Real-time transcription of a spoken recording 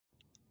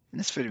In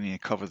this video, we're going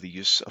to cover the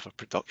use of a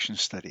production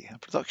study. A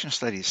production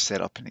study is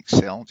set up in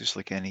Excel just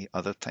like any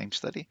other time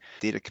study.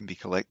 Data can be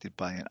collected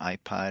by an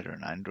iPad or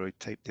an Android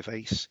type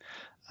device,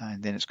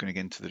 and then it's going to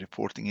get into the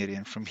reporting area.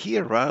 And from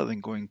here, rather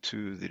than going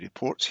to the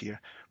reports here,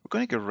 we're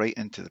going to go right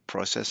into the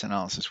process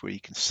analysis where you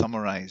can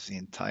summarize the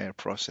entire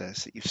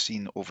process that you've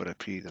seen over a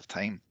period of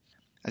time.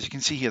 As you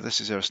can see here,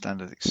 this is our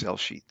standard Excel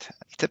sheet.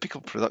 A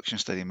typical production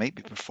study might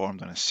be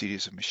performed on a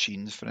series of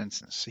machines, for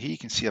instance. So here you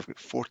can see I've got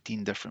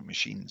 14 different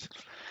machines.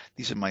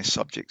 These are my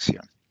subjects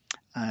here.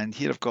 And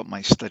here I've got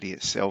my study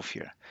itself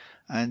here.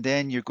 And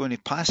then you're going to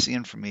pass the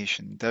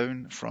information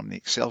down from the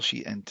Excel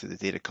sheet into the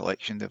data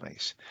collection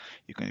device.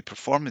 You're going to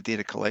perform the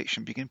data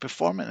collection, but you can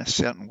perform it in a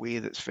certain way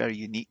that's very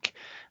unique.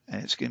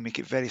 And it's going to make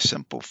it very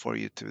simple for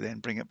you to then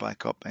bring it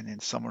back up and then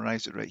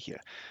summarize it right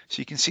here. So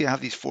you can see I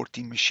have these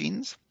 14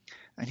 machines.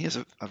 And here's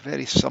a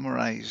very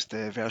summarized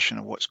version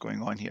of what's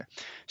going on here.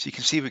 So you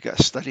can see we've got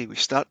a study. We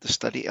start the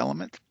study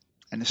element,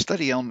 and the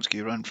study element's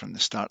going to run from the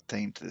start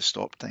time to the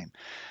stop time.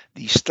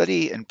 The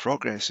study in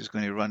progress is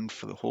going to run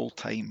for the whole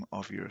time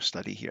of your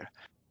study here.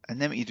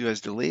 And then what you do as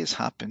delays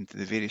happen to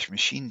the various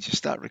machines, you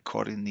start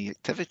recording the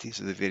activities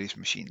of the various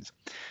machines.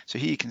 So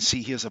here you can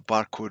see here's a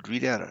barcode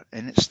read error,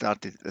 and it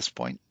started at this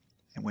point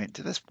and went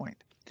to this point.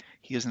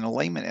 Here's an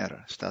alignment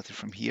error, started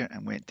from here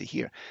and went to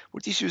here.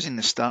 We're just using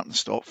the start and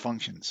stop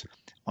functions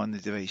on the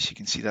device. You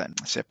can see that in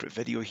a separate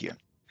video here.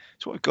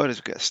 So what we've got is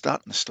we've got a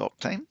start and a stop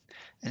time,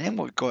 and then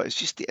what we've got is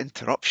just the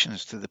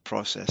interruptions to the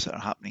process that are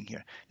happening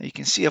here. Now you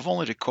can see I've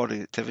only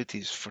recorded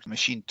activities for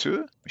machine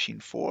 2, machine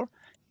 4,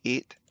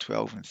 8,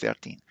 12 and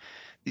 13.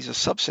 These are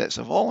subsets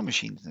of all the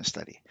machines in the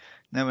study.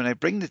 Now when I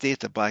bring the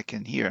data back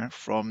in here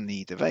from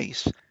the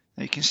device,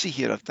 now you can see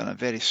here I've done a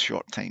very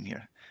short time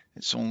here.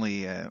 It's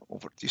only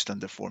over just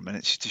under 4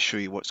 minutes to show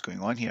you what's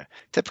going on here.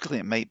 Typically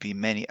it might be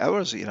many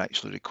hours that you're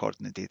actually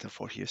recording the data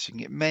for here, so you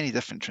can get many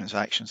different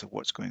transactions of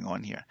what's going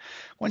on here.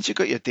 Once you've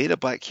got your data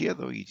back here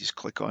though, you just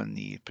click on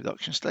the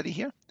production study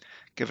here,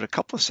 give it a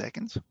couple of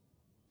seconds,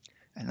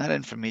 and that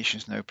information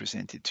is now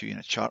presented to you in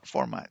a chart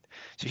format.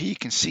 So here you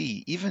can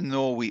see, even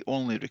though we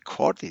only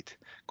recorded,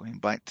 going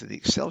back to the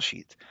Excel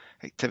sheet,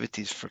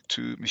 activities for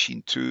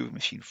machine 2,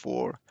 machine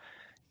 4,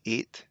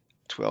 8,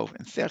 12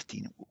 and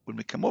 13. When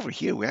we come over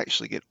here, we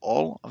actually get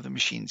all of the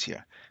machines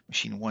here,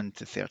 machine 1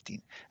 to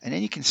 13. And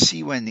then you can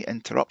see when the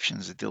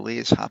interruptions, the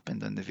delays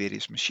happened on the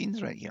various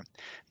machines right here.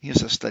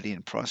 Here's a study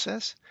in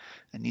process,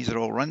 and these are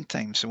all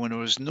runtimes. So when there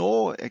was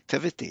no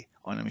activity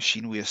on a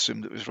machine, we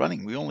assumed it was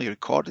running. We only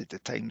recorded the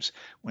times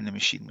when the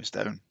machine was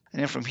down. And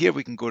then from here,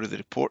 we can go to the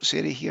reports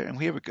area here, and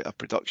here we've got a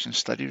production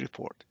study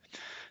report.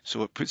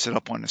 So it puts it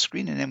up on the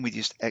screen, and then we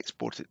just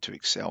export it to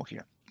Excel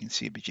here. You can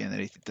see it be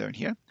generated down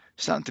here.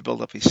 Starting to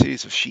build up a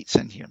series of sheets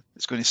in here.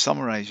 It's going to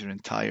summarize your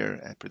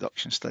entire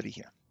production study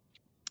here.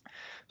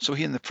 So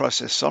here in the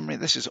process summary,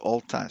 this is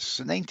all tasks.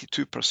 So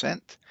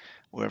 92%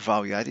 were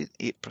value added,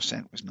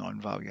 8% was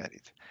non-value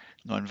added.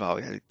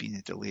 Non-value added being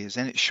the delays.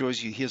 Then it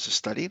shows you here's a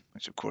study,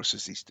 which of course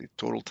is the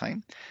total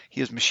time.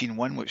 Here's machine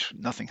 1, which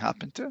nothing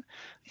happened to.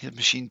 Here's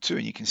machine 2,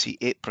 and you can see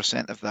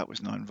 8% of that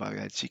was non-value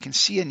added. So you can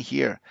see in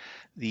here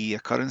the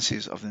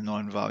occurrences of the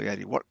non-value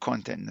added work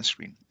content in the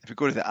screen. If we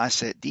go to the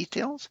asset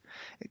details,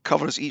 it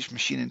covers each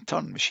machine in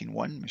turn, machine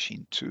 1,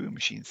 machine 2,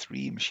 machine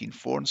 3, machine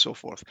 4, and so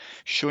forth,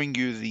 showing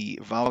you the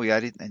value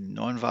added and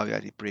non-value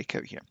added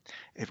breakout here.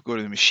 If we go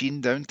to the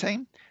machine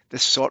downtime,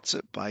 this sorts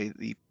it by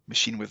the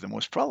machine with the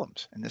most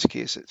problems. In this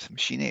case, it's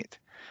machine 8.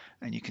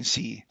 And you can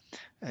see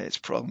its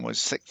problem was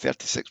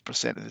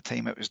 36% of the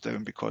time it was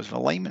down because of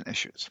alignment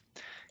issues.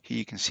 Here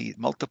you can see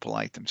multiple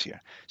items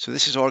here. So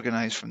this is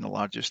organized from the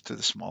largest to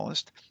the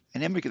smallest.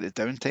 And then we get the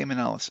downtime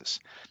analysis.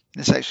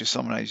 This actually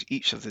summarizes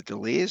each of the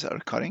delays that are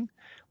occurring,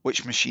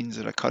 which machines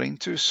are occurring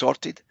to,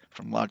 sorted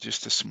from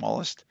largest to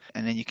smallest.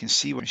 And then you can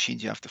see what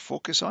machines you have to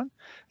focus on.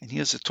 And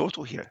here's the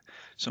total here.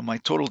 So my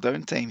total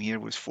downtime here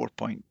was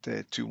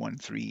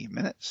 4.213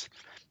 minutes.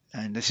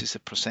 And this is the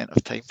percent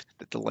of time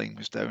that the line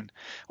was down.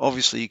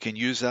 Obviously, you can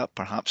use that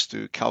perhaps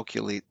to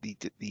calculate the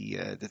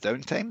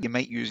downtime. You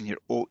might use in your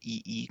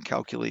OEE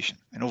calculation.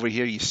 And over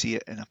here, you see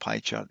it in a pie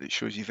chart that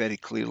shows you very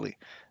clearly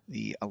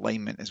the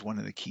alignment is one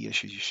of the key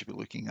issues you should be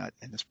looking at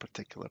in this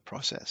particular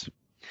process.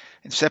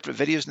 In separate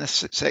videos in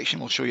this section,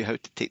 we'll show you how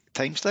to take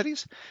time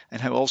studies and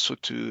how also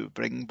to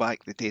bring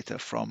back the data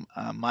from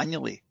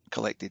manually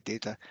collected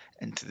data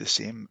into the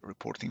same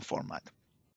reporting format.